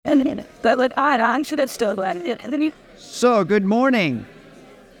So, good morning.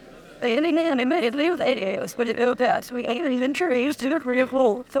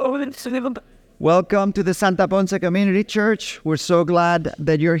 Welcome to the Santa Ponce Community Church. We're so glad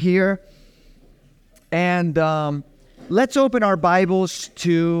that you're here. And let's open our Bibles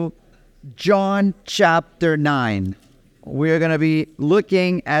to John chapter 9. We're going to be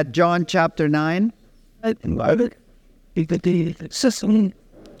looking at John chapter 9.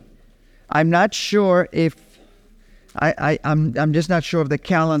 I'm not sure if I'm just not sure of the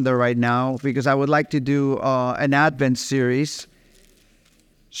calendar right now because I would like to do an Advent series.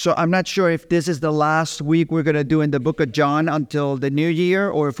 So I'm not sure if this is the last week we're going to do in the book of John until the new year,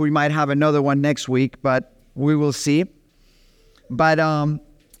 or if we might have another one next week, but we will see. But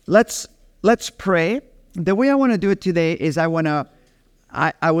let's pray. The way I want to do it today is I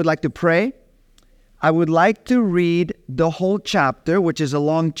would like to pray. I would like to read the whole chapter, which is a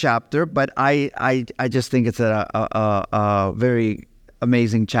long chapter, but I just think it's a very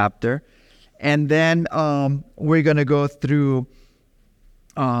amazing chapter. And then we're going to go through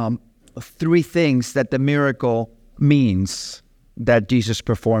three things that the miracle means that Jesus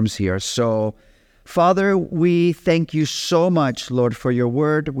performs here. So, Father, we thank you so much, Lord, for your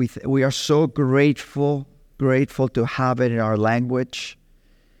word. We are so grateful to have it in our language.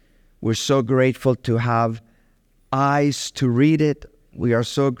 We're so grateful to have eyes to read it. We are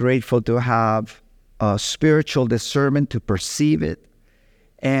so grateful to have spiritual discernment to perceive it.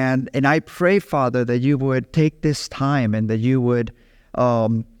 And I pray, Father, that you would take this time and that you would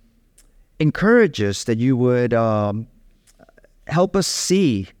encourage us, that you would help us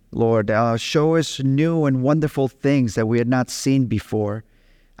see, Lord, show us new and wonderful things that we had not seen before.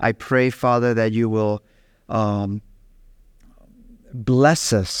 I pray, Father, that you will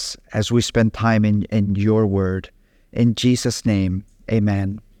bless us as we spend time in your word. In Jesus' name,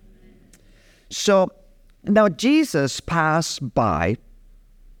 amen. So, now Jesus passed by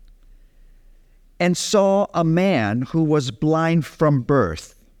and saw a man who was blind from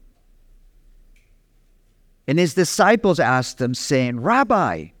birth. And his disciples asked him, saying,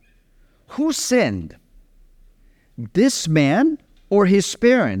 Rabbi, who sinned, this man or his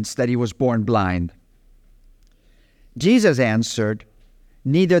parents, that he was born blind? Jesus answered,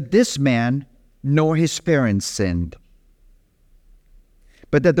 neither this man nor his parents sinned,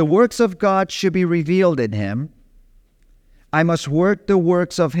 but that the works of God should be revealed in him. I must work the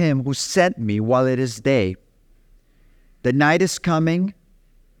works of him who sent me while it is day. The night is coming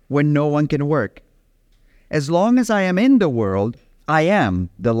when no one can work. As long as I am in the world, I am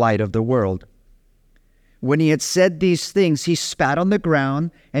the light of the world. When he had said these things, he spat on the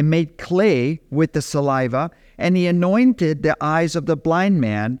ground and made clay with the saliva, and he anointed the eyes of the blind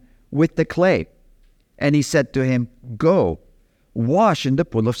man with the clay. And he said to him, Go, wash in the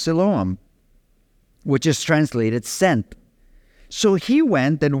pool of Siloam, which is translated sent. So he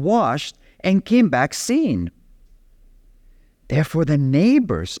went and washed and came back seeing. Therefore the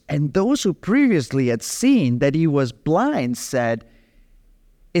neighbors and those who previously had seen that he was blind said,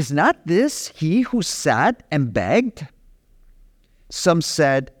 Is not this he who sat and begged? Some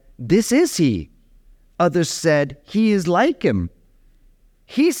said, This is he. Others said, He is like him.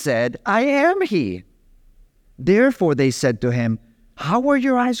 He said, I am he. Therefore they said to him, How were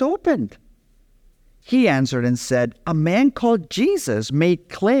your eyes opened? He answered and said, A man called Jesus made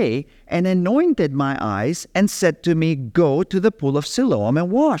clay and anointed my eyes and said to me, Go to the pool of Siloam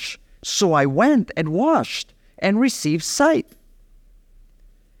and wash. So I went and washed and received sight.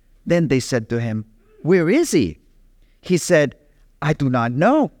 Then they said to him, Where is he? He said, I do not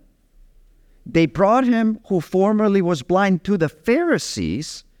know. They brought him who formerly was blind to the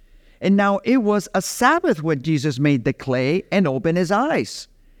Pharisees, and now it was a Sabbath when Jesus made the clay and opened his eyes.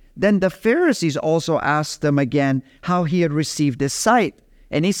 Then the Pharisees also asked him again how he had received his sight.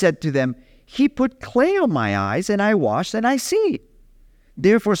 And he said to them, He put clay on my eyes, and I washed, and I see.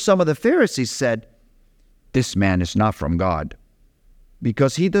 Therefore some of the Pharisees said, This man is not from God,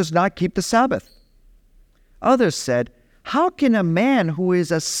 because he does not keep the Sabbath. Others said, How can a man who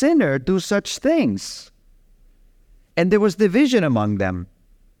is a sinner do such things? And there was division among them.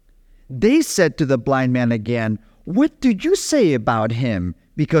 They said to the blind man again, What do you say about him,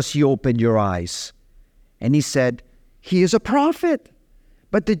 because he opened your eyes? And he said, He is a prophet.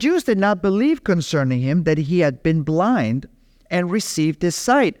 But the Jews did not believe concerning him that he had been blind and received his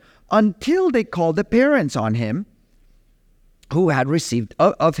sight, until they called the parents on him who had received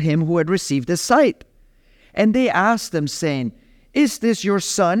his sight. And they asked them, saying, Is this your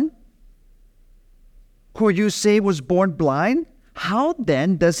son, who you say was born blind? How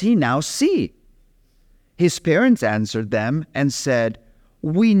then does he now see? His parents answered them and said,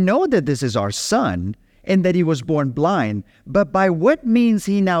 We know that this is our son, and that he was born blind, but by what means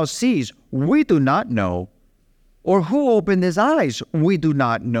he now sees, we do not know. Or who opened his eyes, we do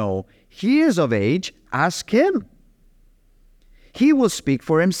not know. He is of age, ask him. He will speak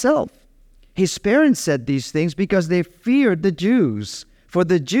for himself. His parents said these things because they feared the Jews. For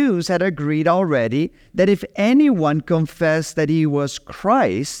the Jews had agreed already that if anyone confessed that he was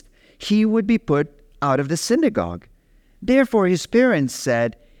Christ, he would be put out of the synagogue. Therefore his parents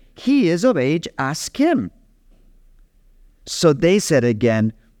said, he is of age, ask him. So they said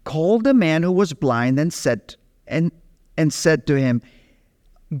again, call the man who was blind and said to him,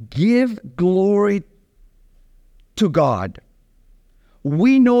 give glory to God.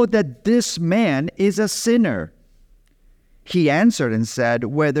 We know that this man is a sinner. He answered and said,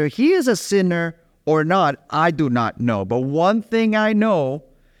 whether he is a sinner or not, I do not know. But one thing I know,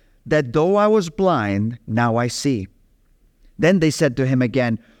 that though I was blind, now I see. Then they said to him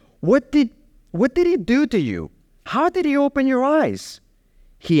again, What did he do to you? How did he open your eyes?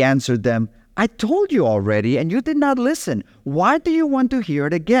 He answered them, I told you already, and you did not listen. Why do you want to hear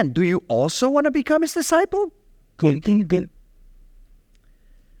it again? Do you also want to become his disciple?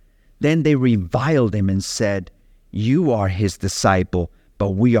 Then they reviled him and said, you are his disciple,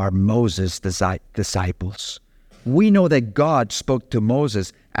 but we are Moses' disciples. We know that God spoke to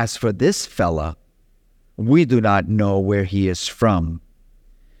Moses. As for this fella, we do not know where he is from.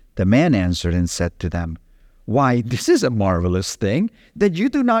 The man answered and said to them, why, this is a marvelous thing, that you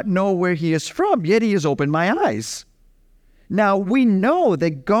do not know where he is from, yet he has opened my eyes. Now we know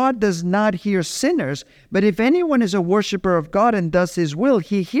that God does not hear sinners, but if anyone is a worshiper of God and does his will,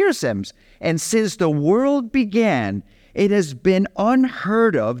 he hears him. And since the world began, it has been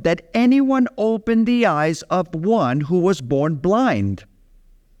unheard of that anyone opened the eyes of one who was born blind.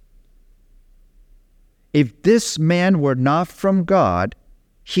 If this man were not from God,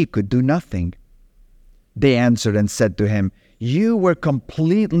 he could do nothing. They answered and said to him, you were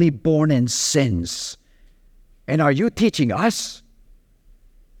completely born in sins, and are you teaching us?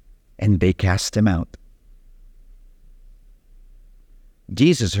 And they cast him out.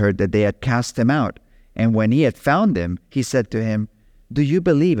 Jesus heard that they had cast him out, and when he had found him, he said to him, do you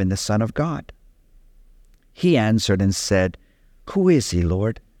believe in the Son of God? He answered and said, who is he,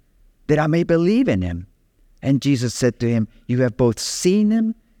 Lord, that I may believe in him? And Jesus said to him, you have both seen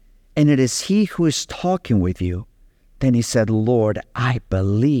him, and it is he who is talking with you. Then he said, Lord, I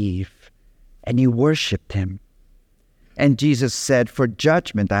believe. And he worshipped him. And Jesus said, for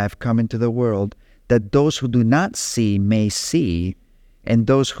judgment I have come into the world, that those who do not see may see, and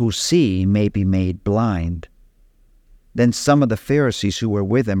those who see may be made blind. Then some of the Pharisees who were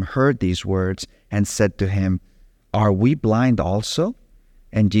with him heard these words and said to him, are we blind also?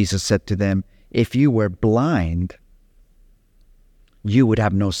 And Jesus said to them, if you were blind, you would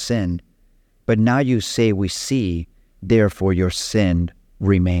have no sin. But now you say we see, therefore your sin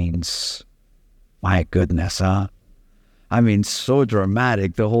remains. My goodness, huh? I mean, so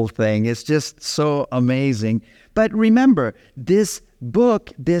dramatic, the whole thing. It's just so amazing. But remember, this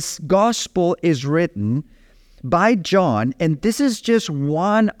book, this gospel is written by John, and this is just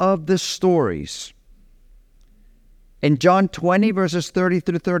one of the stories. In John 20, verses 30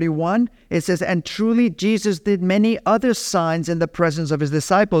 through 31, it says, and truly Jesus did many other signs in the presence of his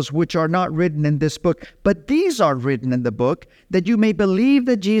disciples, which are not written in this book. But these are written in the book, that you may believe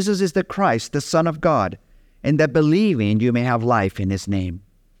that Jesus is the Christ, the Son of God, and that believing you may have life in his name.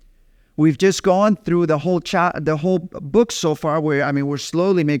 We've just gone through the whole book so far. We're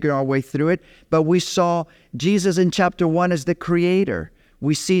slowly making our way through it. But we saw Jesus in chapter 1 as the creator.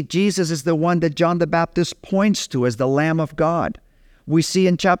 We see Jesus as the one that John the Baptist points to as the Lamb of God. We see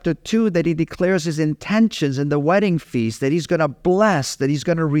in chapter 2 that he declares his intentions in the wedding feast, that he's going to bless, that he's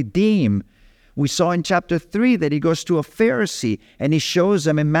going to redeem. We saw in chapter 3 that he goes to a Pharisee and he shows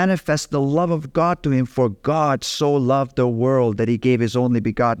him and manifests the love of God to him, for God so loved the world that he gave his only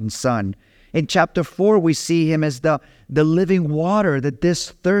begotten Son. In chapter 4, we see him as the living water that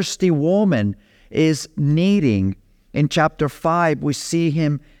this thirsty woman is needing. In chapter 5, we see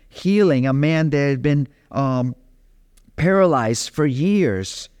him healing a man that had been paralyzed for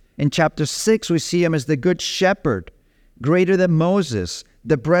years. In chapter 6, we see him as the good shepherd, greater than Moses,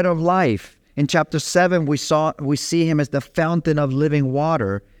 the bread of life. In chapter 7, we see him as the fountain of living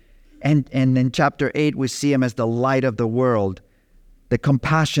water. And in chapter 8, we see him as the light of the world, the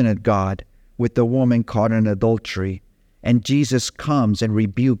compassionate God with the woman caught in adultery. And Jesus comes and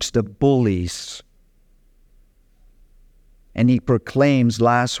rebukes the bullies. And he proclaims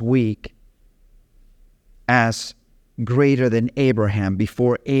last week as greater than Abraham.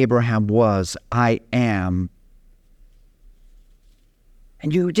 Before Abraham was, I am.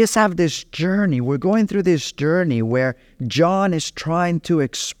 And you just have this journey. We're going through this journey where John is trying to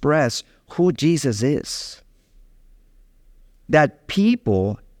express who Jesus is. That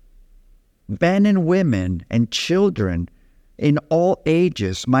people, men and women and children in all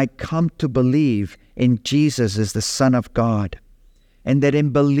ages might come to believe in Jesus as the Son of God. And that in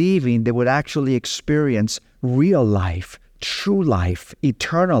believing, they would actually experience real life, true life,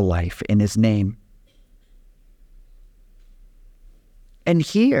 eternal life in His name. And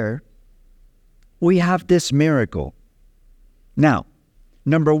here, we have this miracle. Now,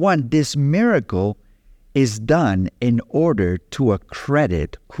 number one, this miracle is done in order to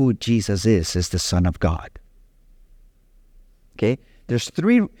accredit who Jesus is as the Son of God. Okay?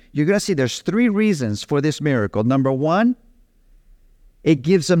 You're going to see there's three reasons for this miracle. Number one, it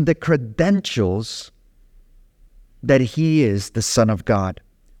gives Him the credentials that He is the Son of God.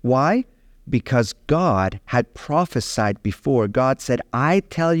 Why? Because God had prophesied before. God said, I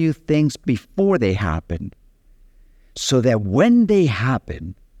tell you things before they happen, so that when they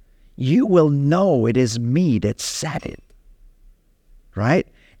happen, you will know it is me that said it. Right?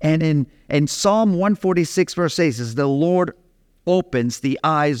 And in Psalm 146 verse 8 says, the Lord opens the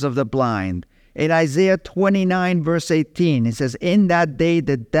eyes of the blind. In Isaiah 29 verse 18, it says, in that day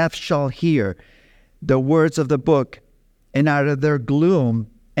the deaf shall hear the words of the book, and out of their gloom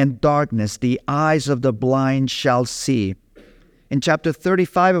and darkness the eyes of the blind shall see. In chapter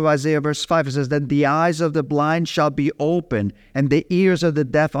 35 of Isaiah verse 5, it says that the eyes of the blind shall be opened and the ears of the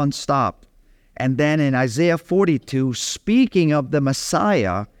deaf unstopped. And then in Isaiah 42, speaking of the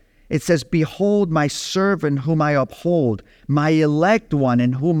Messiah, it says, behold my servant whom I uphold, my elect one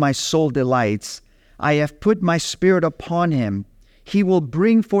in whom my soul delights. I have put my spirit upon him. He will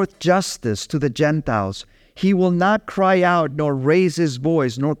bring forth justice to the Gentiles. He will not cry out, nor raise his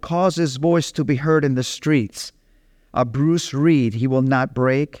voice, nor cause his voice to be heard in the streets. A bruised reed he will not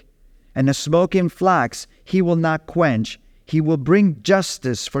break, and a smoking flax he will not quench. He will bring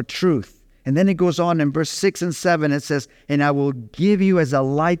justice for truth. And then it goes on in verse 6 and 7, it says, and I will give you as a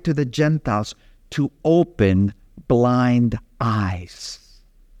light to the Gentiles to open blind eyes.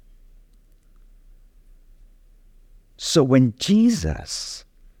 So when Jesus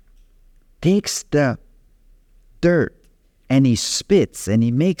takes the dirt and He spits and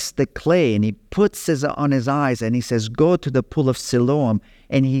He makes the clay and He puts it on His eyes and He says, go to the pool of Siloam,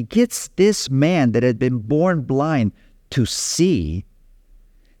 and He gets this man that had been born blind to see,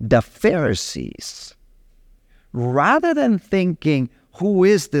 the Pharisees, rather than thinking, who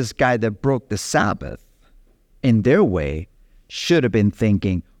is this guy that broke the Sabbath, in their way, should have been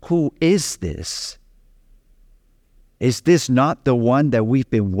thinking, who is this? Is this not the one that we've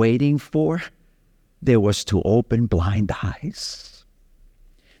been waiting for? There was to open blind eyes.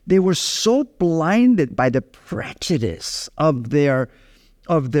 They were so blinded by the prejudice of their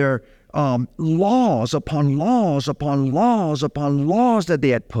laws upon laws upon laws upon laws that they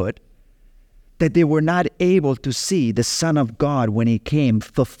had put, that they were not able to see the Son of God when He came,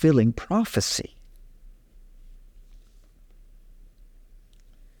 fulfilling prophecy.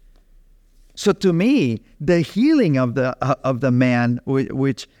 So to me, the healing of the man,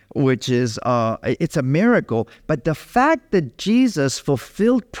 which is it's a miracle, but the fact that Jesus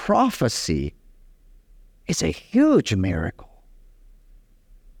fulfilled prophecy is a huge miracle.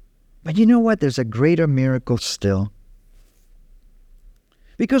 But you know what? There's a greater miracle still.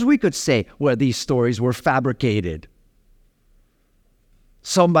 Because we could say, well, these stories were fabricated.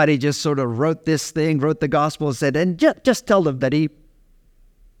 Somebody just sort of wrote this thing, wrote the gospel and said, and just tell them that He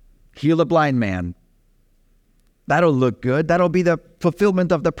healed a blind man. That'll look good. That'll be the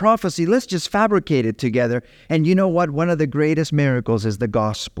fulfillment of the prophecy. Let's just fabricate it together. And you know what? One of the greatest miracles is the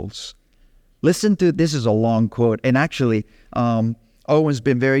Gospels. Listen to, this is a long quote, and actually, Owen's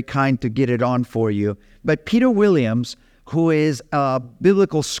been very kind to get it on for you. But Peter Williams, who is a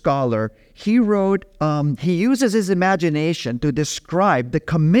biblical scholar, he uses his imagination to describe the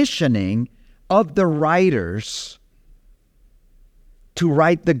commissioning of the writers to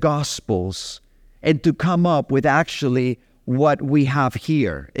write the Gospels and to come up with actually what we have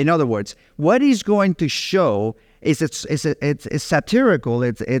here. In other words, what he's going to show is it's satirical.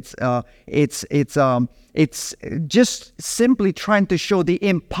 It's just simply trying to show the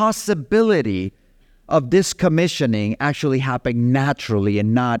impossibility of this commissioning actually happening naturally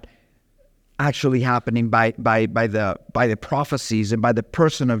and not actually happening by the prophecies and by the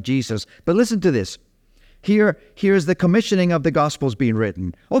person of Jesus. But listen to this. Here's the commissioning of the Gospels being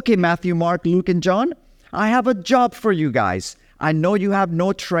written. Okay, Matthew, Mark, Luke, and John, I have a job for you guys. I know you have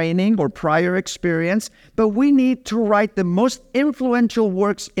no training or prior experience, but we need to write the most influential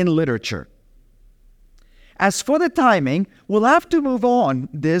works in literature. As for the timing, we'll have to move on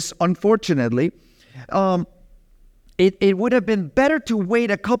this, unfortunately. It would have been better to wait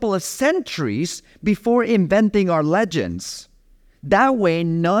a couple of centuries before inventing our legends. That way,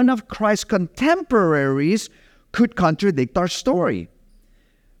 none of Christ's contemporaries could contradict our story.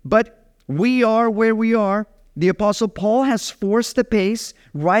 But we are where we are. The Apostle Paul has forced the pace,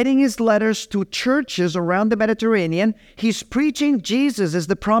 writing his letters to churches around the Mediterranean. He's preaching Jesus as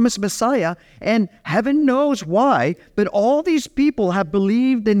the promised Messiah, and heaven knows why, but all these people have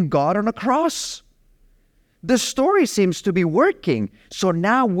believed in God on a cross. The story seems to be working, so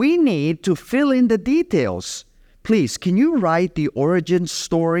now we need to fill in the details. Please, can you write the origin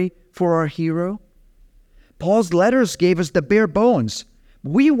story for our hero? Paul's letters gave us the bare bones.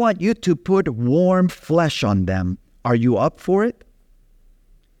 We want you to put warm flesh on them. Are you up for it?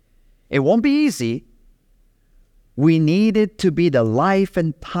 It won't be easy. We need it to be the life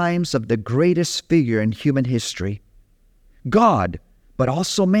and times of the greatest figure in human history. God, but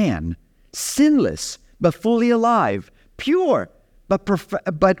also man. Sinless, but fully alive. Pure,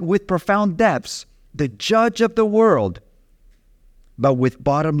 but with profound depths. The judge of the world, but with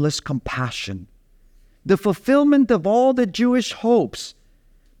bottomless compassion. The fulfillment of all the Jewish hopes,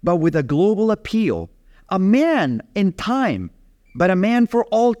 but with a global appeal. A man in time, but a man for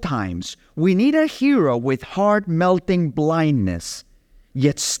all times. We need a hero with heart-melting blindness,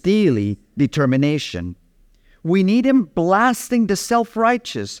 yet steely determination. We need him blasting the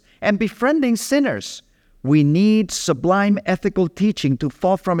self-righteous and befriending sinners. We need sublime ethical teaching to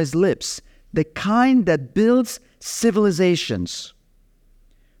fall from his lips, the kind that builds civilizations.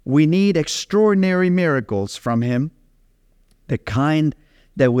 We need extraordinary miracles from him, the kind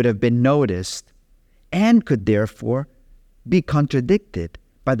that would have been noticed and could therefore be contradicted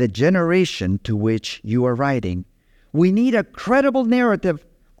by the generation to which you are writing. We need a credible narrative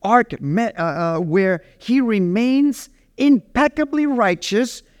arc where he remains impeccably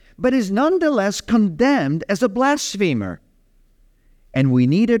righteous, but is nonetheless condemned as a blasphemer. And we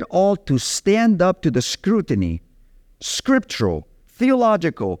need it all to stand up to the scrutiny, scriptural,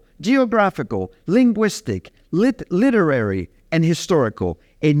 theological, geographical, linguistic, literary, and historical.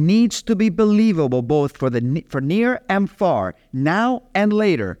 It needs to be believable both for near and far, now and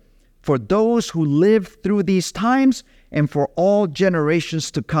later, for those who live through these times and for all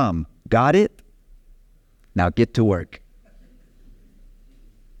generations to come. Got it? Now get to work.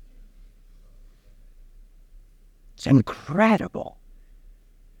 It's incredible.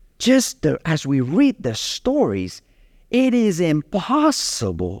 Just as we read the stories, it is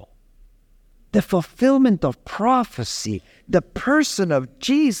impossible. The fulfillment of prophecy, the person of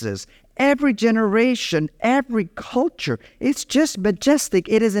Jesus, every generation, every culture, it's just majestic.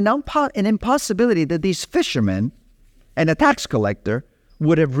 It is an impossibility that these fishermen and a tax collector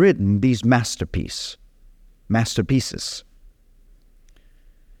would have written these masterpieces.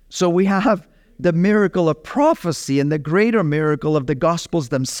 So we have the miracle of prophecy and the greater miracle of the Gospels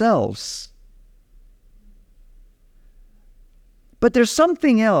themselves. But there's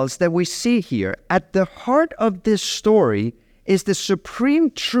something else that we see here. At the heart of this story is the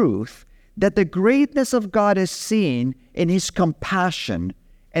supreme truth that the greatness of God is seen in his compassion,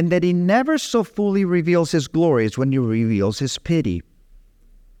 and that he never so fully reveals his glory as when he reveals his pity.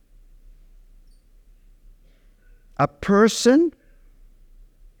 A person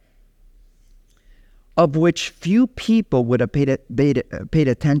of which few people would have paid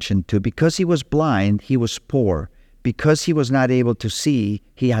attention to. Because he was blind, he was poor. Because he was not able to see,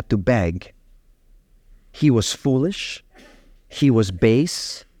 he had to beg. He was foolish. He was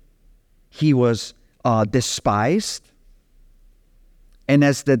base. He was despised. And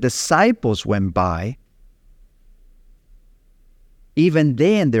as the disciples went by, even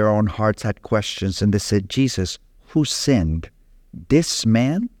they in their own hearts had questions, and they said, Jesus, who sinned? This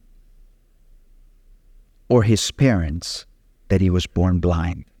man or his parents that he was born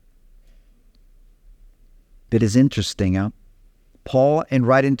blind? It is interesting, huh? Paul, in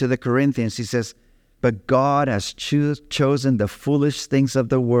writing to the Corinthians, he says, but God has chosen the foolish things of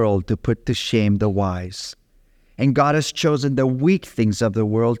the world to put to shame the wise. And God has chosen the weak things of the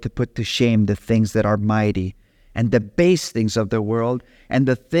world to put to shame the things that are mighty. And the base things of the world and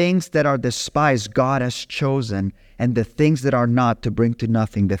the things that are despised, God has chosen. And the things that are not, to bring to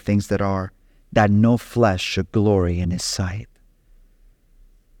nothing the things that are, that no flesh should glory in his sight.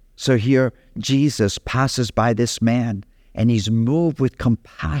 So here, Jesus passes by this man, and he's moved with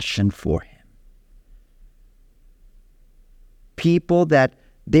compassion for him. People that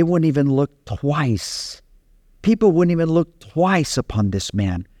they wouldn't even look twice. People wouldn't even look twice upon this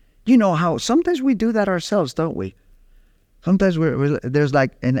man. You know how sometimes we do that ourselves, don't we? Sometimes there's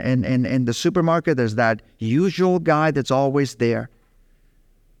like in the supermarket, there's that usual guy that's always there.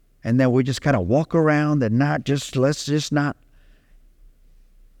 And then we just kind of walk around and let's just not,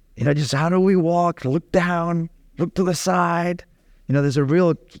 just how do we walk? Look down, look to the side. There's a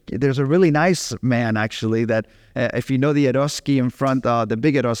really nice man actually that if you know the Eroski in front, the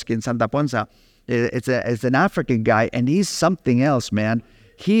big Eroski in Santa Ponsa, it's an African guy, and he's something else, man.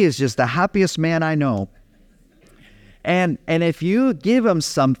 He is just the happiest man I know. And if you give him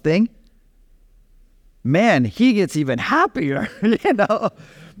something, man, he gets even happier,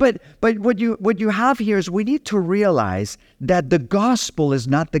 But what you have here is we need to realize that the gospel is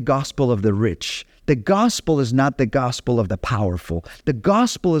not the gospel of the rich. The gospel is not the gospel of the powerful. The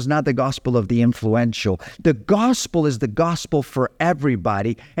gospel is not the gospel of the influential. The gospel is the gospel for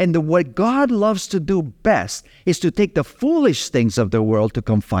everybody. And what God loves to do best is to take the foolish things of the world to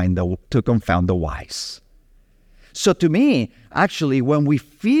confound the wise. So to me, actually, when we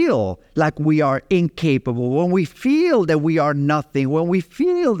feel like we are incapable, when we feel that we are nothing, when we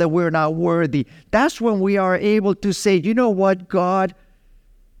feel that we're not worthy, that's when we are able to say, you know what, God?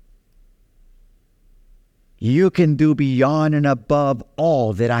 You can do beyond and above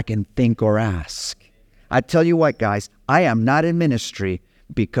all that I can think or ask. I tell you what, guys, I am not in ministry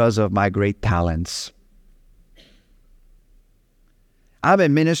because of my great talents. I'm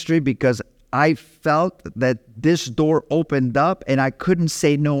in ministry because I felt that this door opened up and I couldn't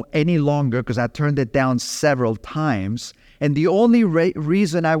say no any longer because I turned it down several times. And the only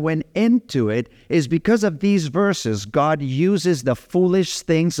reason I went into it is because of these verses. God uses the foolish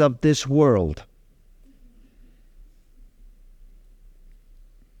things of this world.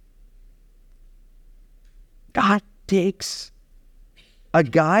 God takes a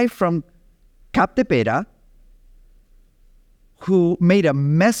guy from Captepera who made a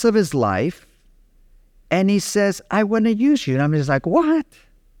mess of his life, and he says, I want to use you. And I'm just like, what?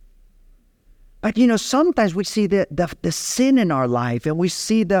 But sometimes we see the sin in our life, and we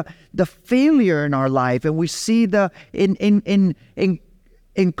see the failure in our life, and we see the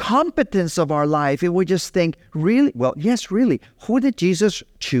incompetence of our life, and we just think, really? Well, yes, really. Who did Jesus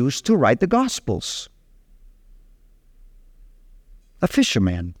choose to write the Gospels? A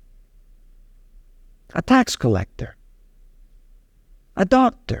fisherman, a tax collector, a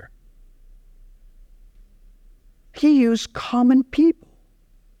doctor. He used common people.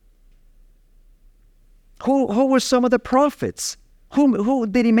 Who were some of the prophets? Who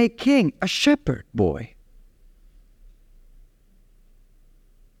did he make king? A shepherd boy.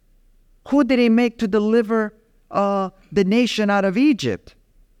 Who did he make to deliver the nation out of Egypt?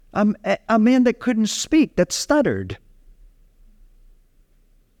 A man that couldn't speak, that stuttered.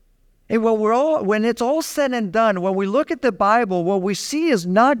 And when it's all said and done, when we look at the Bible, what we see is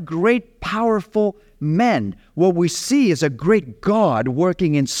not great, powerful men. What we see is a great God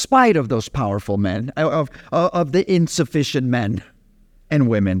working in spite of those powerful men, of the insufficient men and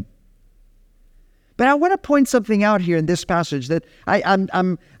women. But I want to point something out here in this passage that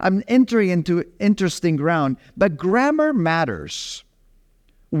I'm entering into interesting ground. But grammar matters.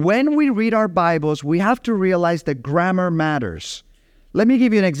 When we read our Bibles, we have to realize that grammar matters. Let me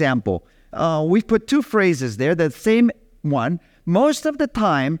give you an example. We've put two phrases there, the same one. Most of the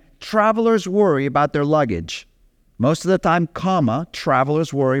time, travelers worry about their luggage. Most of the time,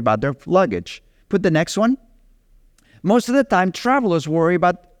 travelers worry about their luggage. Put the next one. Most of the time, travelers worry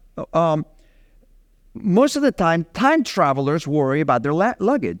about, time travelers worry about their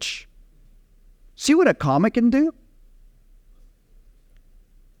luggage. See what a comma can do?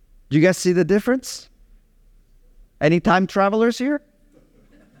 Do you guys see the difference? Any time travelers here?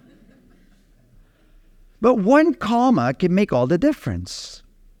 But one comma can make all the difference.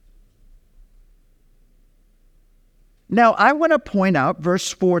 Now, I want to point out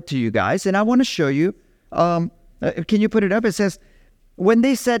verse 4 to you guys, and I want to show you. Can you put it up? It says, when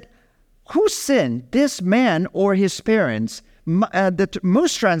they said, who sinned, this man or his parents?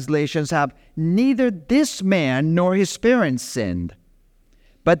 Most translations have, neither this man nor his parents sinned,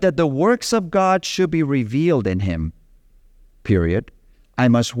 but that the works of God should be revealed in him. Period. I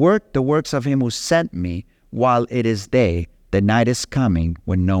must work the works of him who sent me while it is day. The night is coming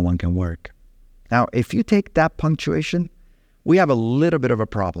when no one can work. Now, if you take that punctuation, we have a little bit of a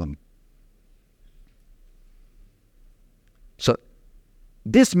problem. So,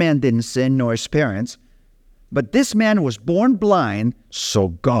 this man didn't sin nor his parents, but this man was born blind so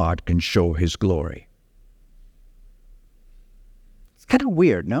God can show his glory. It's kind of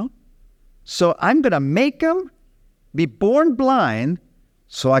weird, no? So I'm going to make him be born blind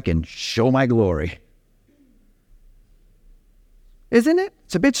so I can show my glory. Isn't it?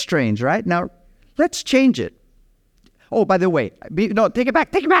 It's a bit strange, right? Now, let's change it. Oh, by the way, no, take it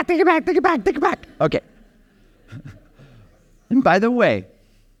back. Okay. And by the way,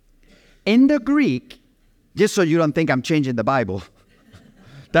 in the Greek, just so you don't think I'm changing the Bible,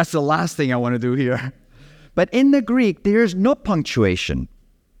 that's the last thing I want to do here. But in the Greek, there's no punctuation,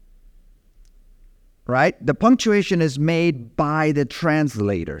 right? The punctuation is made by the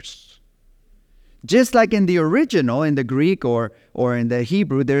translators. Just like in the original, in the Greek or in the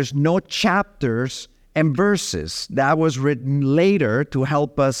Hebrew, there's no chapters and verses. That was written later to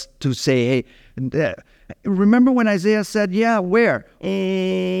help us to say, hey, remember when Isaiah said, yeah, where?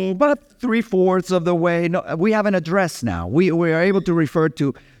 About 3/4 of the way. No, we have an address now. We are able to refer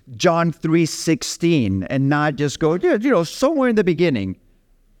to John 3:16 and not just go, somewhere in the beginning.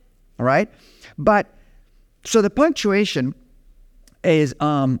 All right? But, so the punctuation is,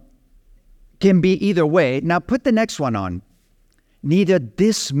 can be either way. Now put the next one on. Neither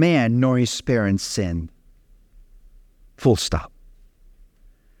this man nor his parents sinned. Full stop.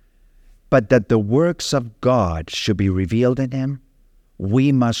 But that the works of God should be revealed in him,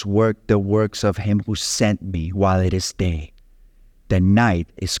 we must work the works of him who sent me while it is day. The night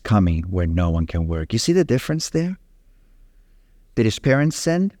is coming where no one can work. You see the difference there? Did his parents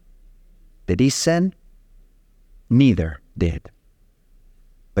sin? Did he sin? Neither did.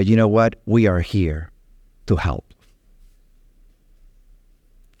 But you know what? We are here to help.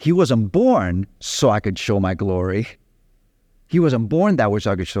 He wasn't born so I could show my glory. He wasn't born that way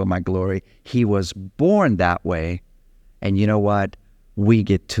so I could show my glory. He was born that way. And you know what? We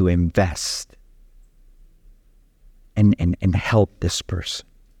get to invest and help this person.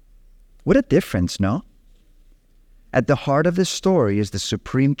 What a difference, no? At the heart of this story is the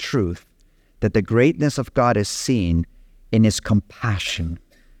supreme truth that the greatness of God is seen in his compassion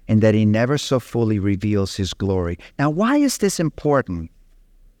and that he never so fully reveals his glory. Now, why is this important?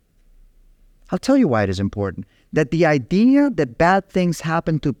 I'll tell you why it is important. That the idea that bad things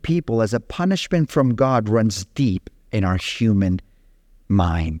happen to people as a punishment from God runs deep in our human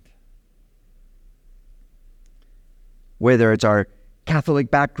mind. Whether it's our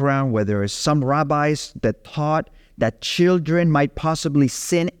Catholic background, whether it's some rabbis that taught that children might possibly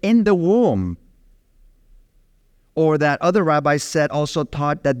sin in the womb, or that other rabbis also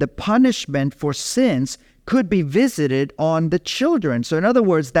taught that the punishment for sins could be visited on the children. So in other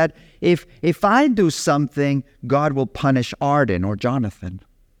words, that if I do something, God will punish Arden or Jonathan.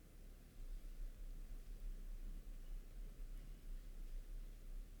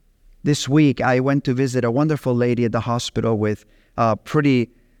 This week, I went to visit a wonderful lady at the hospital with pretty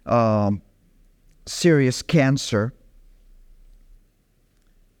serious cancer.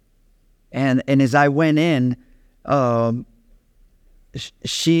 And as I went in, I'd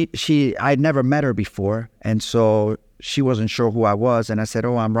never met her before, and so she wasn't sure who I was. And I said,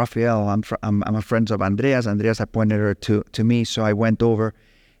 "Oh, I'm Rafael. I'm a friend of Andreas." Andreas had pointed her to me, so I went over,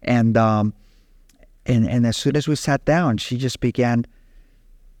 and as soon as we sat down, she just began.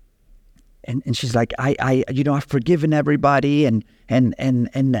 And she's like, I've forgiven everybody, and I'm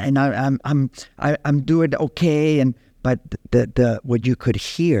doing okay, but what you could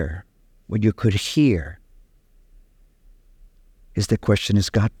hear is the question,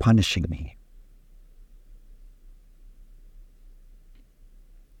 is God punishing me?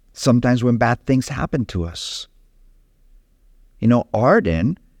 Sometimes when bad things happen to us,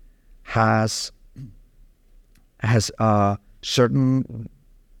 Arden has certain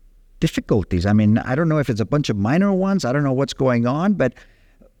difficulties. I mean, I don't know if it's a bunch of minor ones. I don't know what's going on, but,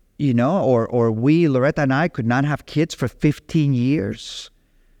 or Loretta and I could not have kids for 15 years.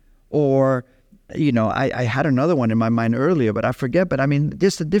 Or, I had another one in my mind earlier, but I forget. But I mean,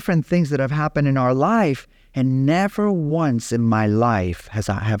 just the different things that have happened in our life. And never once in my life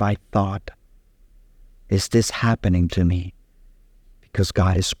have I thought, is this happening to me because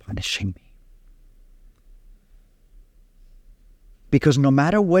God is punishing me? Because no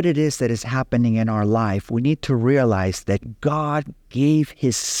matter what it is that is happening in our life, we need to realize that God gave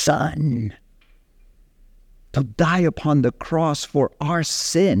his Son to die upon the cross for our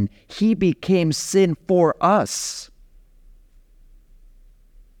sin. He became sin for us.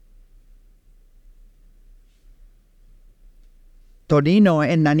 Tonino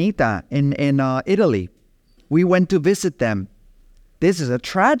and Nanita in Italy, we went to visit them. This is a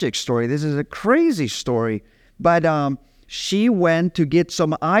tragic story. This is a crazy story. But she went to get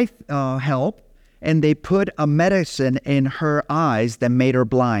some eye help, and they put a medicine in her eyes that made her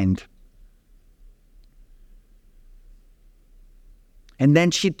blind. And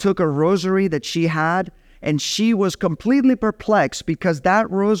then she took a rosary that she had, and she was completely perplexed because that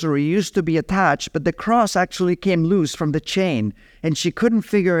rosary used to be attached, but the cross actually came loose from the chain, and she couldn't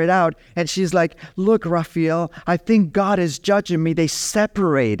figure it out. And she's like, look, Raphael, I think God is judging me. They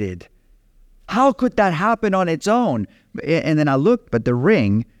separated. How could that happen on its own? And then I looked, but the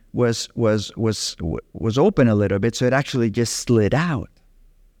ring was open a little bit, so it actually just slid out.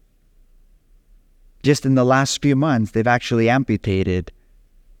 Just in the last few months, they've actually amputated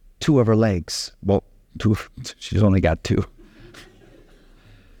 2 of her legs. Well, 2. She's only got 2.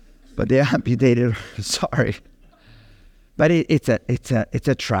 But they amputated her. Sorry. But it's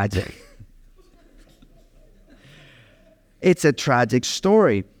a tragic. It's a tragic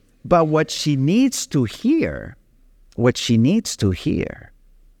story. But what she needs to hear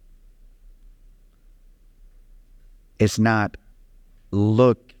is not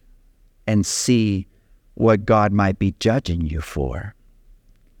look and see what God might be judging you for.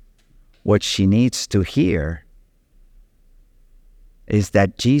 What she needs to hear is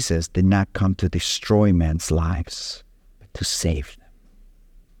that Jesus did not come to destroy men's lives, but to save them.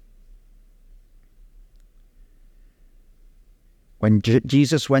 When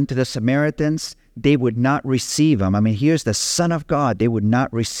Jesus went to the Samaritans, they would not receive him. I mean, here's the Son of God. They would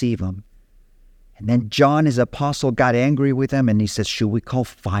not receive him. And then John, his apostle, got angry with him, and he says, should we call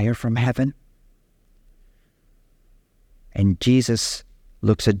fire from heaven? And Jesus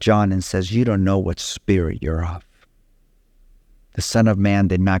looks at John and says, you don't know what spirit you're of. The Son of Man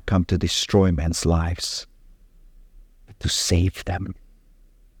did not come to destroy men's lives, but to save them.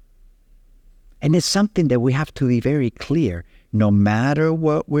 And it's something that we have to be very clear. No matter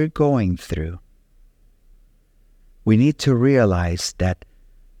what we're going through, we need to realize that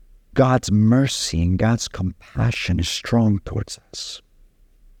God's mercy and God's compassion is strong towards us.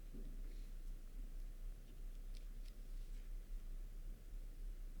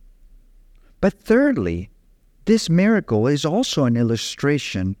 But thirdly, this miracle is also an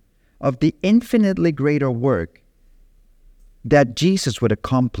illustration of the infinitely greater work that Jesus would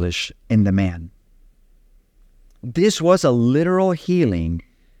accomplish in the man. This was a literal healing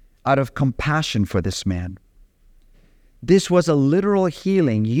out of compassion for this man. This was a literal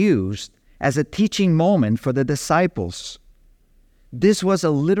healing used as a teaching moment for the disciples. This was a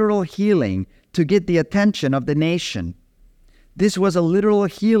literal healing to get the attention of the nation. This was a literal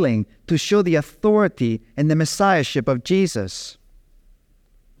healing to show the authority and the messiahship of Jesus.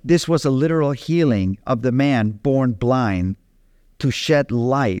 This was a literal healing of the man born blind to shed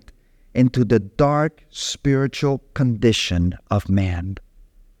light into the dark spiritual condition of man.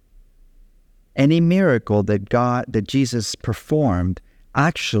 Any miracle that Jesus performed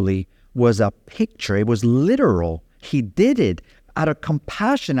actually was a picture. It was literal. He did it out of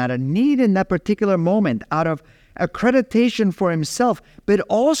compassion, out of need in that particular moment, out of accreditation for himself, but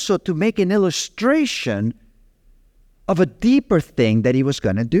also to make an illustration of a deeper thing that he was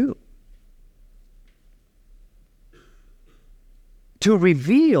going to do. To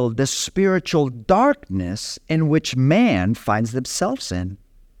reveal the spiritual darkness in which man finds themselves in.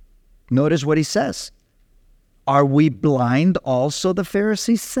 Notice what he says. Are we blind also, the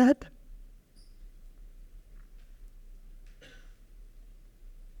Pharisees said?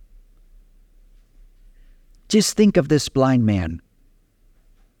 Just think of this blind man.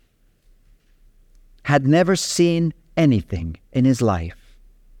 Had never seen anything in his life.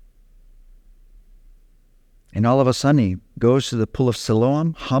 And all of a sudden he goes to the pool of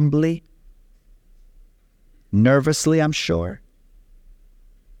Siloam humbly, nervously, I'm sure.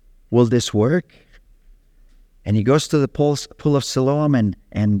 Will this work? And he goes to the pool of Siloam and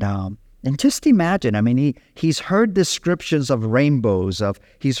just imagine, I mean, he's heard descriptions of rainbows,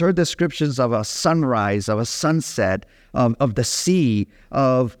 he's heard descriptions of a sunrise, of a sunset, of the sea,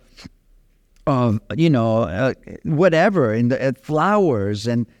 of whatever, in the flowers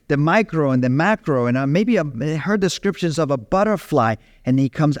and the micro and the macro, and maybe heard descriptions of a butterfly, and he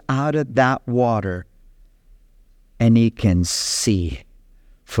comes out of that water and he can see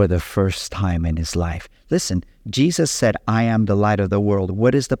for the first time in his life. Listen, Jesus said, I am the light of the world.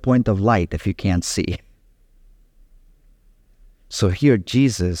 What is the point of light if you can't see? So here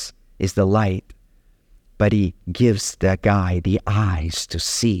Jesus is the light, but he gives the guy the eyes to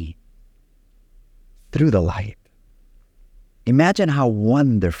see through the light. Imagine how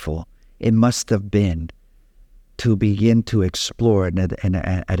wonderful it must have been to begin to explore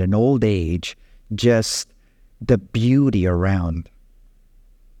at an old age just the beauty around.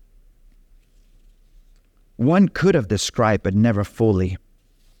 One could have described, but never fully.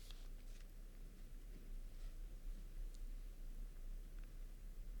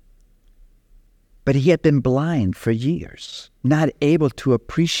 But he had been blind for years, not able to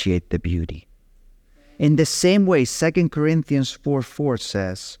appreciate the beauty. In the same way, 2 Corinthians 4:4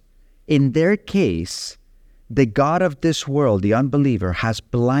 says, in their case, the God of this world, the unbeliever, has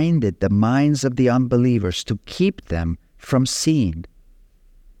blinded the minds of the unbelievers to keep them from seeing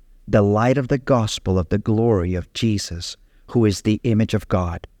the light of the gospel of the glory of Jesus, who is the image of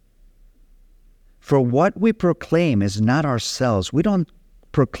God. For what we proclaim is not ourselves. We don't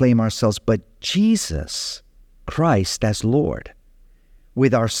proclaim ourselves, but Jesus Christ as Lord,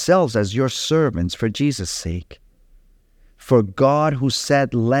 with ourselves as your servants for Jesus' sake. For God, who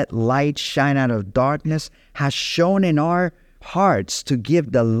said, let light shine out of darkness, has shone in our hearts to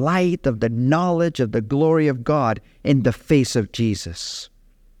give the light of the knowledge of the glory of God in the face of Jesus.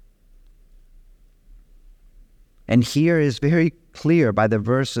 And here is very clear by the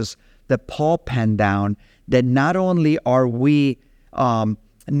verses that Paul penned down that not only are we,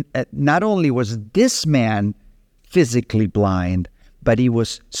 not only was this man physically blind, but he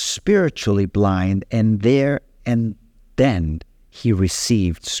was spiritually blind, and then he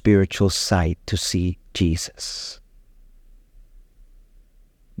received spiritual sight to see Jesus.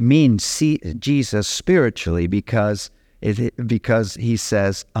 Means see Jesus spiritually because he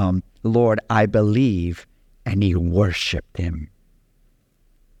says, Lord, I believe, and he worshiped him.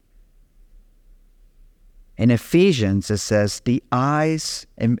 In Ephesians, it says, the eyes,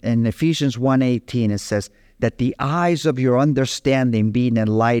 in Ephesians 1:18, it says, that the eyes of your understanding being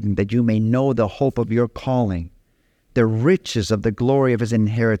enlightened, that you may know the hope of your calling, the riches of the glory of his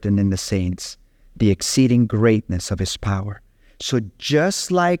inheritance in the saints, the exceeding greatness of his power. So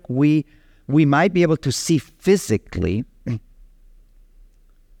just like we might be able to see physically,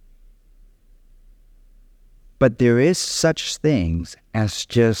 but there is such things as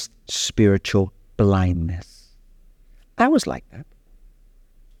just spiritual blindness. I was like that.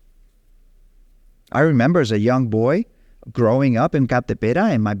 I remember as a young boy growing up in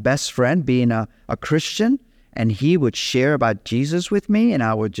Captepera and my best friend being a Christian, and he would share about Jesus with me, and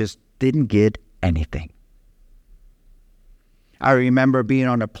I would just didn't get anything. I remember being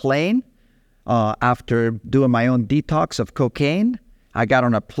on a plane after doing my own detox of cocaine. I got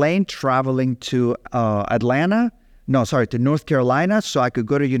on a plane traveling to North Carolina so I could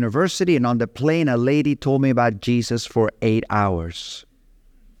go to university, and on the plane a lady told me about Jesus for 8 hours.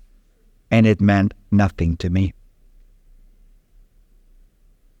 And it meant nothing to me.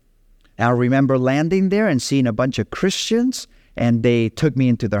 I remember landing there and seeing a bunch of Christians, and they took me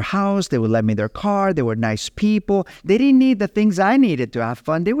into their house. They would let me in their car. They were nice people. They didn't need the things I needed to have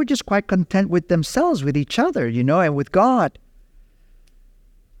fun. They were just quite content with themselves, with each other, and with God.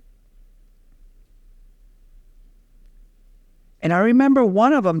 And I remember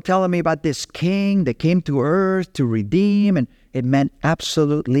one of them telling me about this king that came to earth to redeem, and it meant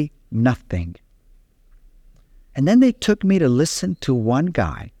absolutely nothing. And then they took me to listen to one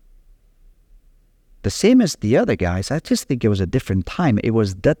guy, the same as the other guys. I just think it was a different time. It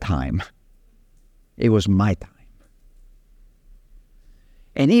was the time. It was my time.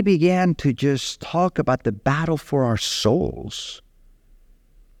 And he began to just talk about the battle for our souls.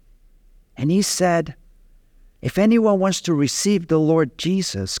 And he said, if anyone wants to receive the Lord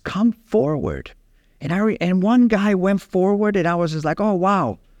Jesus, come forward. And one guy went forward, and I was just like, oh,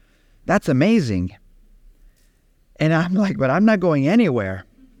 wow, that's amazing. And I'm like, but I'm not going anywhere.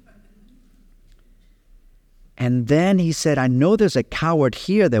 And then he said, I know there's a coward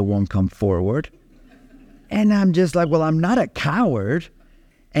here that won't come forward. And I'm just like, well, I'm not a coward.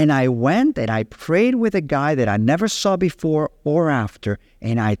 And I went and I prayed with a guy that I never saw before or after.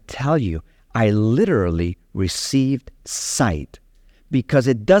 And I tell you, I literally received sight, because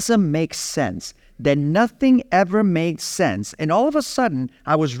it doesn't make sense. That nothing ever made sense. And all of a sudden,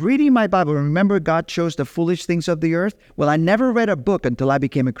 I was reading my Bible. Remember, God chose the foolish things of the earth? Well, I never read a book until I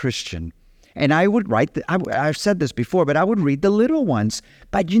became a Christian. And I would write, I've said this before, but I would read the little ones.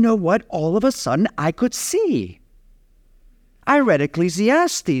 But you know what? All of a sudden, I could see. I read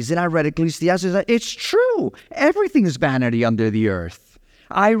Ecclesiastes, and it's true. Everything is vanity under the earth.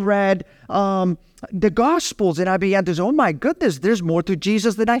 I read the Gospels, and I began to say, oh my goodness, there's more to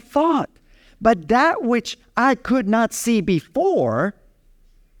Jesus than I thought. But that which I could not see before,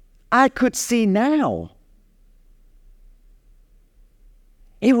 I could see now.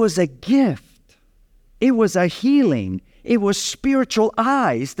 It was a gift. It was a healing. It was spiritual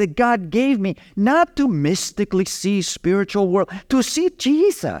eyes that God gave me, not to mystically see spiritual world, to see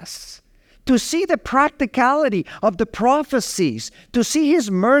Jesus, to see the practicality of the prophecies, to see his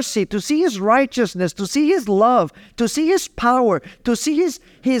mercy, to see his righteousness, to see his love, to see his power, to see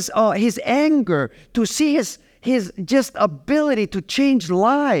his anger, to see his just ability to change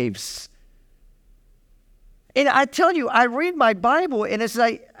lives. And I tell you, I read my Bible, and it's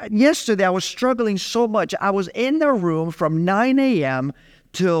like yesterday I was struggling so much. I was in the room from 9 a.m.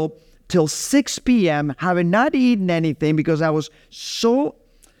 till 6 p.m., having not eaten anything because I was so,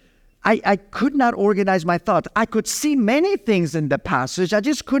 I could not organize my thoughts. I could see many things in the passage. I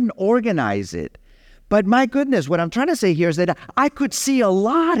just couldn't organize it. But my goodness, what I'm trying to say here is that I could see a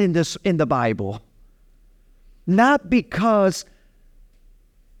lot in the Bible. Not because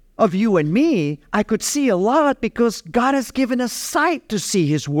of you and me, I could see a lot because God has given us sight to see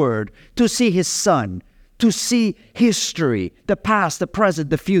His Word, to see His Son, to see history, the past, the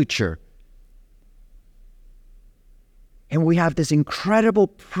present, the future. And we have this incredible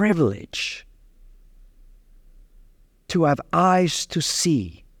privilege to have eyes to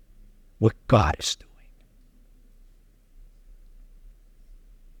see what God is doing.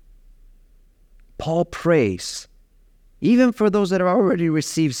 Paul prays, even for those that have already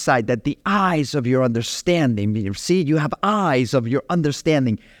received sight, that the eyes of your understanding, you have eyes of your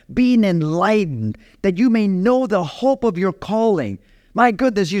understanding, being enlightened, that you may know the hope of your calling. My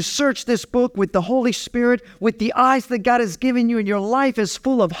goodness, you search this book with the Holy Spirit, with the eyes that God has given you, and your life is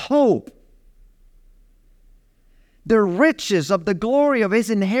full of hope. The riches of the glory of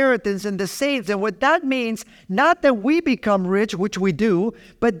His inheritance in the saints. And what that means, not that we become rich, which we do,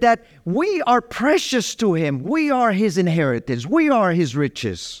 but that we are precious to Him. We are His inheritance. We are His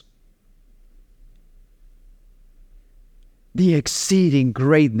riches. The exceeding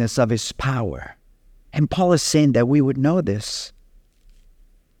greatness of His power. And Paul is saying that we would know this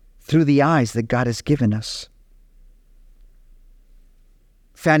through the eyes that God has given us.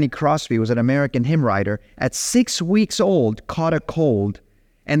 Fanny Crosby was an American hymn writer. At 6 weeks old, caught a cold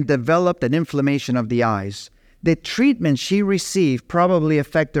and developed an inflammation of the eyes. The treatment she received probably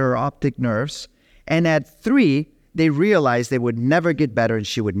affected her optic nerves. And at 3, they realized they would never get better and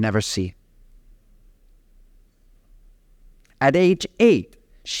she would never see. At age 8,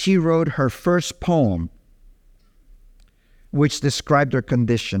 she wrote her first poem, which described her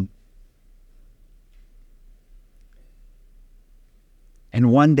condition. And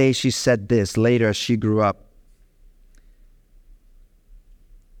one day she said this, later as she grew up.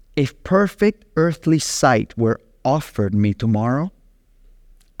 If perfect earthly sight were offered me tomorrow,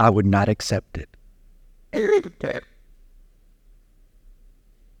 I would not accept it.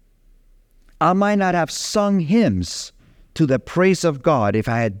 I might not have sung hymns to the praise of God if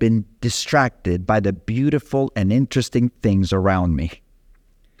I had been distracted by the beautiful and interesting things around me.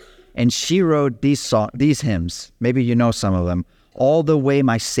 And she wrote these hymns, maybe you know some of them, All the Way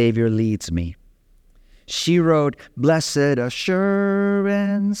My Savior Leads Me. She wrote, Blessed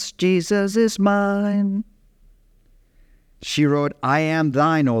Assurance, Jesus is mine. She wrote, I am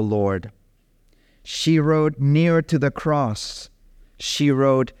thine, O Lord. She wrote, Near to the cross. She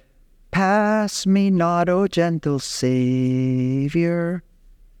wrote, Pass me not, O gentle Savior.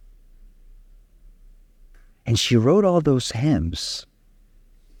 And she wrote all those hymns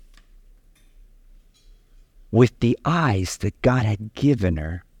with the eyes that God had given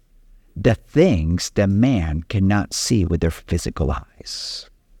her, the things that man cannot see with their physical eyes.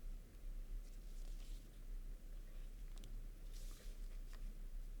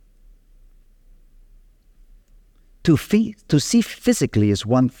 To see physically is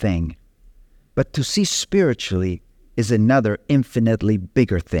one thing, but to see spiritually is another infinitely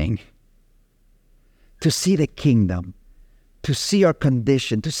bigger thing. To see the kingdom, to see our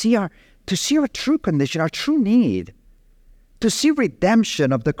condition, to see our true condition, our true need, to see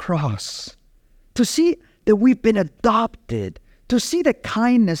redemption of the cross, to see that we've been adopted, to see the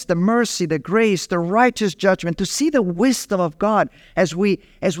kindness, the mercy, the grace, the righteous judgment, to see the wisdom of God as we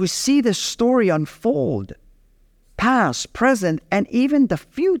see the story unfold, past, present, and even the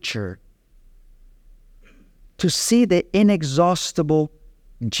future, to see the inexhaustible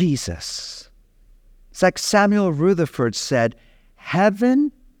Jesus. It's like Samuel Rutherford said,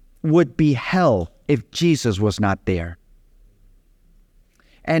 heaven would be hell if Jesus was not there.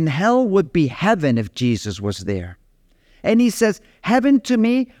 And hell would be heaven if Jesus was there. And he says, heaven to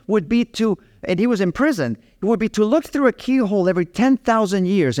me would be and he was in prison, it would be to look through a keyhole every 10,000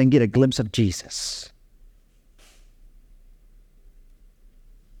 years and get a glimpse of Jesus.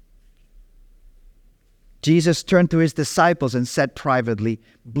 Jesus turned to his disciples and said privately,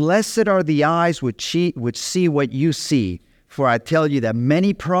 Blessed are the eyes which see what you see. For I tell you that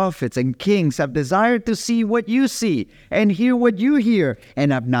many prophets and kings have desired to see what you see and hear what you hear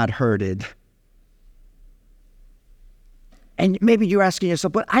and have not heard it. And maybe you're asking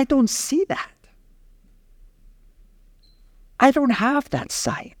yourself, but I don't see that. I don't have that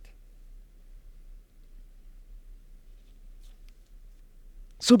sight.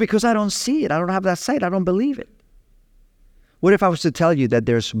 So because I don't see it, I don't have that sight, I don't believe it. What if I was to tell you that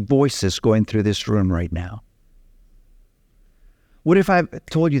there's voices going through this room right now? What if I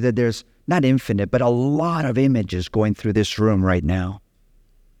told you that there's not infinite, but a lot of images going through this room right now?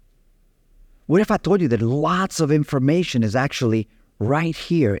 What if I told you that lots of information is actually right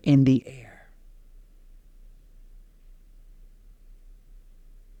here in the air?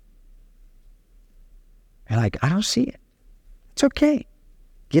 And like, I don't see it. It's okay.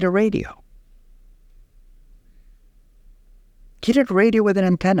 Get a radio. Get a radio with an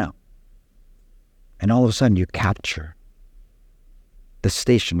antenna. And all of a sudden you capture the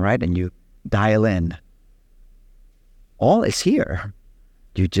station, right? And you dial in. All is here.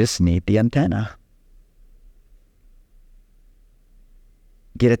 You just need the antenna.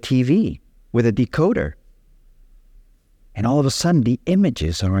 Get a TV with a decoder. And all of a sudden the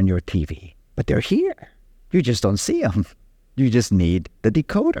images are on your TV. But they're here. You just don't see them. You just need the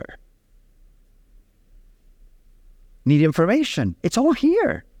decoder. Need information. It's all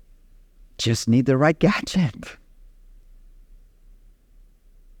here. Just need the right gadget.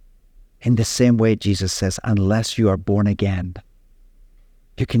 In the same way, Jesus says, unless you are born again,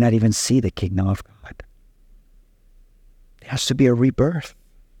 you cannot even see the kingdom of God. There has to be a rebirth.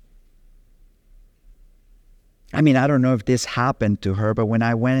 I mean, I don't know if this happened to her, but when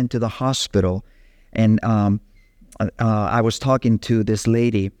I went into the hospital and I was talking to this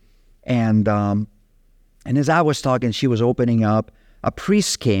lady, and as I was talking, she was opening up. A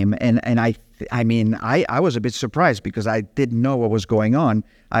priest came, and I was a bit surprised because I didn't know what was going on.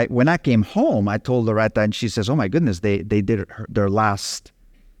 When I came home, I told Loretta, and she says, "Oh my goodness, they did their last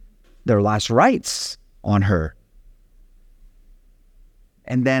rites on her."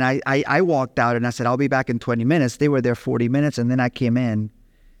 And then I walked out and I said, "I'll be back in 20 minutes." They were there 40 minutes, and then I came in,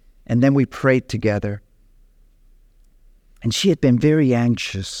 and then we prayed together. And she had been very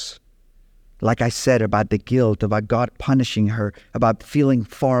anxious, like I said, about the guilt, about God punishing her, about feeling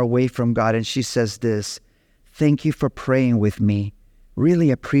far away from God. And she says this, "Thank you for praying with me. Really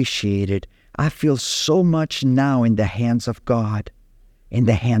appreciate it. I feel so much now in the hands of God, in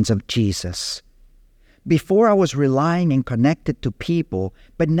the hands of Jesus. Before I was relying and connected to people,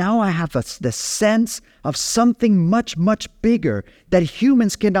 but now I have the sense of something much, much bigger that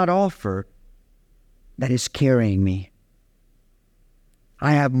humans cannot offer that is carrying me.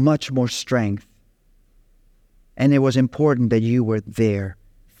 I have much more strength. And it was important that you were there.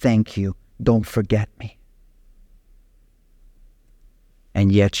 Thank you. Don't forget me."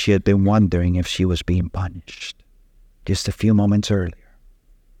 And yet she had been wondering if she was being punished just a few moments earlier.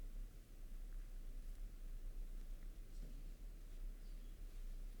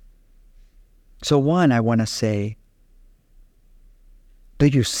 So one, I want to say, do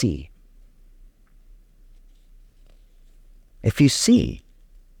you see? If you see,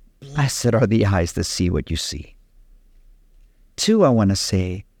 blessed are the eyes that see what you see. Two, I want to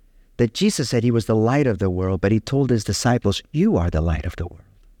say that Jesus said he was the light of the world, but he told his disciples, you are the light of the world.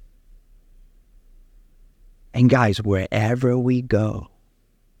 And guys, wherever we go,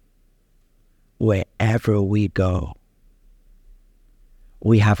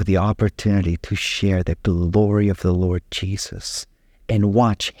 we have the opportunity to share the glory of the Lord Jesus and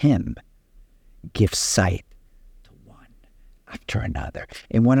watch him give sight to one after another.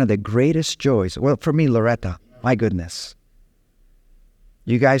 And one of the greatest joys, well, for me, Loretta, my goodness.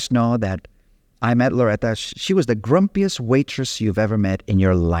 You guys know that I met Loretta. She was the grumpiest waitress you've ever met in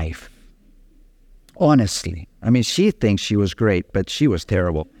your life. Honestly. I mean, she thinks she was great, but she was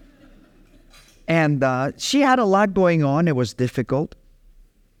terrible. And she had a lot going on. It was difficult.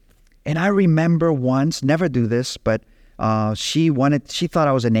 And I remember once, never do this, but she thought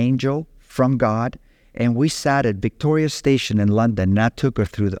I was an angel from God. And we sat at Victoria Station in London, and I took her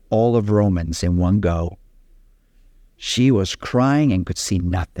through all of Romans in one go. She was crying and could see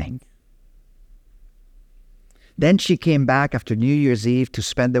nothing. Then she came back after New Year's Eve to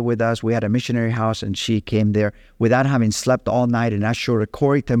spend it with us. We had a missionary house, and she came there without having slept all night. And I showed her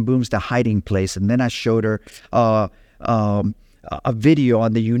Corrie ten Boom's The Hiding Place. And then I showed her a video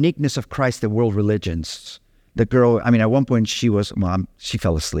on the uniqueness of Christ in world religions. The girl, I mean, at one point she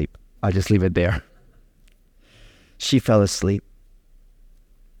fell asleep. I'll just leave it there. She fell asleep.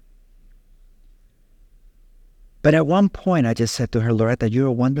 But at one point I just said to her, Loretta, you're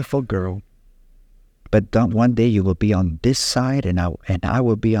a wonderful girl. But one day you will be on this side and I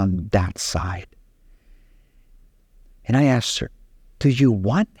will be on that side. And I asked her, do you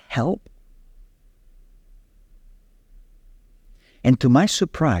want help? And to my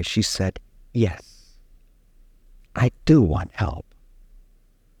surprise, she said, yes, I do want help.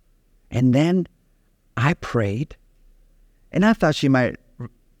 And then I prayed, and I thought she might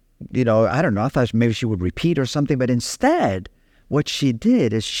I don't know, I thought maybe she would repeat or something, but instead, what she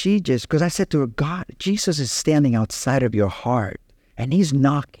did is because I said to her, God, Jesus is standing outside of your heart and he's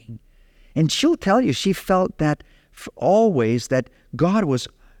knocking. And she'll tell you she felt that always that God was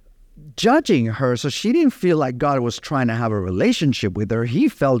judging her, so she didn't feel like God was trying to have a relationship with her. He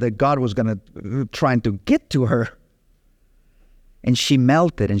felt that God was trying to get to her. And she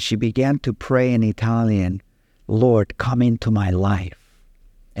melted and she began to pray in Italian, Lord, come into my life.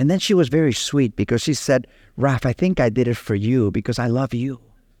 And then she was very sweet because she said, Raph, I think I did it for you because I love you.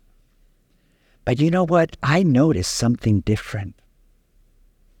 But you know what? I noticed something different.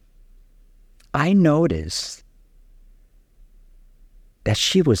 I noticed that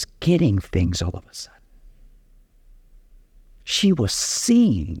she was getting things all of a sudden. She was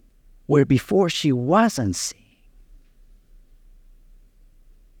seeing where before she wasn't seeing.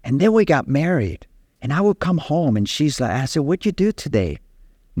 And then we got married. And I would come home and she's like, I said, what'd you do today?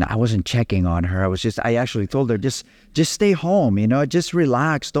 No, I wasn't checking on her. I actually told her, just stay home, just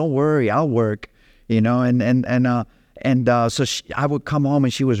relax. Don't worry, I'll work, I would come home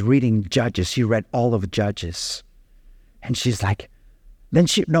and she was reading Judges. She read all of Judges. And she's like,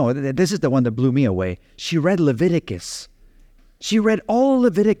 this is the one that blew me away. She read Leviticus. She read all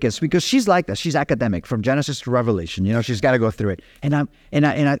Leviticus because she's like that. She's academic from Genesis to Revelation. She's got to go through it. And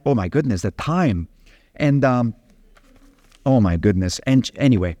I, oh my goodness, the time. And, oh my goodness. And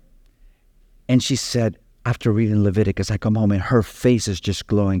anyway, and she said, after reading Leviticus, I come home and her face is just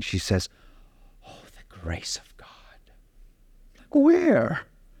glowing. She says, oh, the grace of God. Like, where?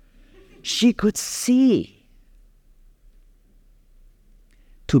 She could see.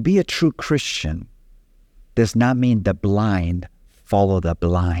 To be a true Christian does not mean the blind follow the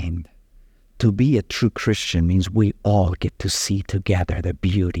blind. To be a true Christian means we all get to see together the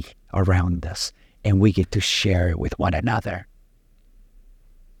beauty around us and we get to share it with one another.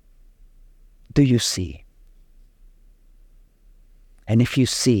 Do you see? And if you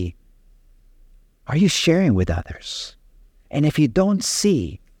see, are you sharing with others? And if you don't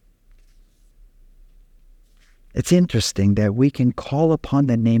see, it's interesting that we can call upon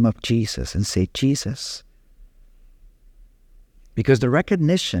the name of Jesus and say, Jesus. Because the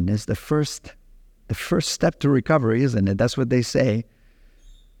recognition is the first step to recovery, isn't it? That's what they say.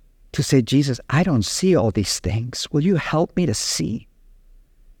 To say, Jesus, I don't see all these things. Will you help me to see?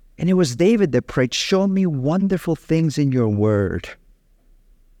 And it was David that prayed, show me wonderful things in your word.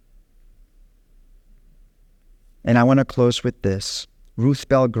 And I want to close with this. Ruth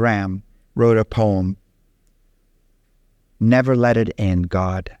Bell Graham wrote a poem. Never let it end,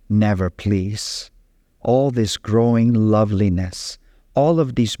 God, never, please. All this growing loveliness, all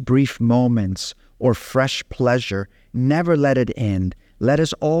of these brief moments or fresh pleasure, never let it end. Let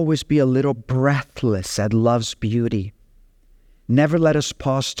us always be a little breathless at love's beauty. Never let us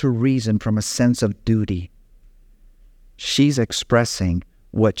pause to reason from a sense of duty. She's expressing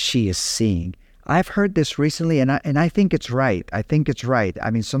what she is seeing. I've heard this recently, and I think it's right. I think it's right. I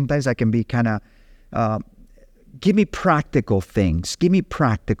mean, sometimes I can be kind of, give me practical things. Give me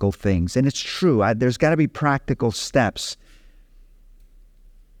practical things. And it's true. There's got to be practical steps.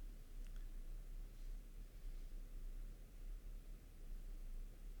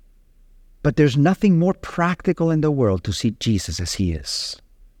 But there's nothing more practical in the world to see Jesus as he is.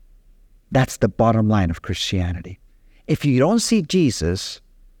 That's the bottom line of Christianity. If you don't see Jesus,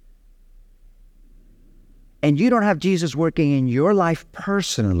 and you don't have Jesus working in your life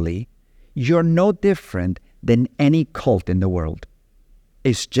personally, you're no different than any cult in the world.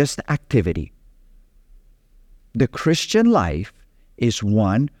 It's just activity. The Christian life is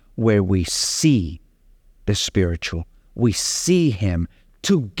one where we see the spiritual. We see him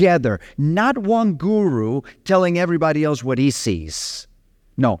together, not one guru telling everybody else what he sees.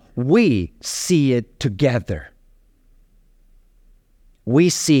 No, we see it together. We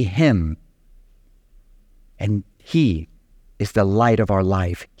see him, and he is the light of our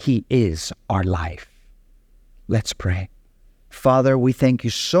life. He is our life. Let's pray. Father, we thank you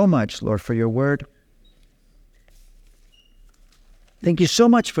so much, Lord, for your word. Thank you so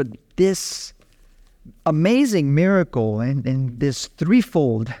much for this amazing miracle and this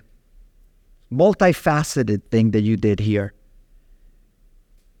threefold, multifaceted thing that you did here.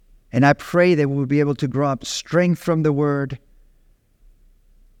 And I pray that we'll be able to grow up strength from the word.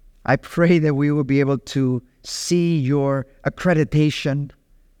 I pray that we will be able to see your accreditation.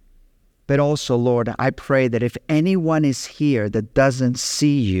 But also, Lord, I pray that if anyone is here that doesn't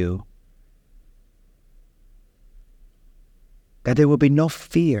see you, that there will be no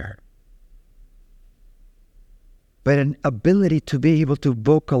fear, but an ability to be able to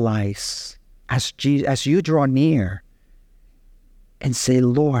vocalize as you draw near, and say,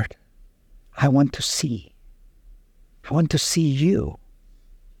 Lord, I want to see. I want to see you.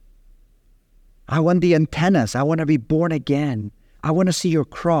 I want the antennas. I want to be born again. I want to see your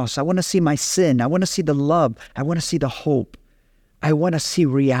cross. I want to see my sin. I want to see the love. I want to see the hope. I want to see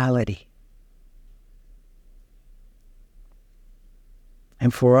reality.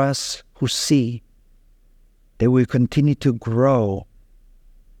 And for us who see, that we continue to grow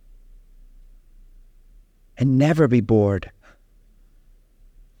and never be bored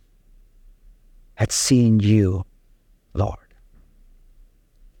at seeing you, Lord.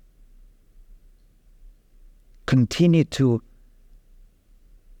 Continue to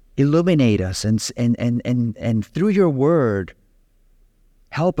illuminate us and through your word,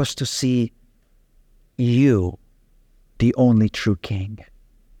 help us to see you, the only true King.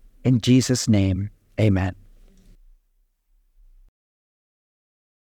 In Jesus' name, amen.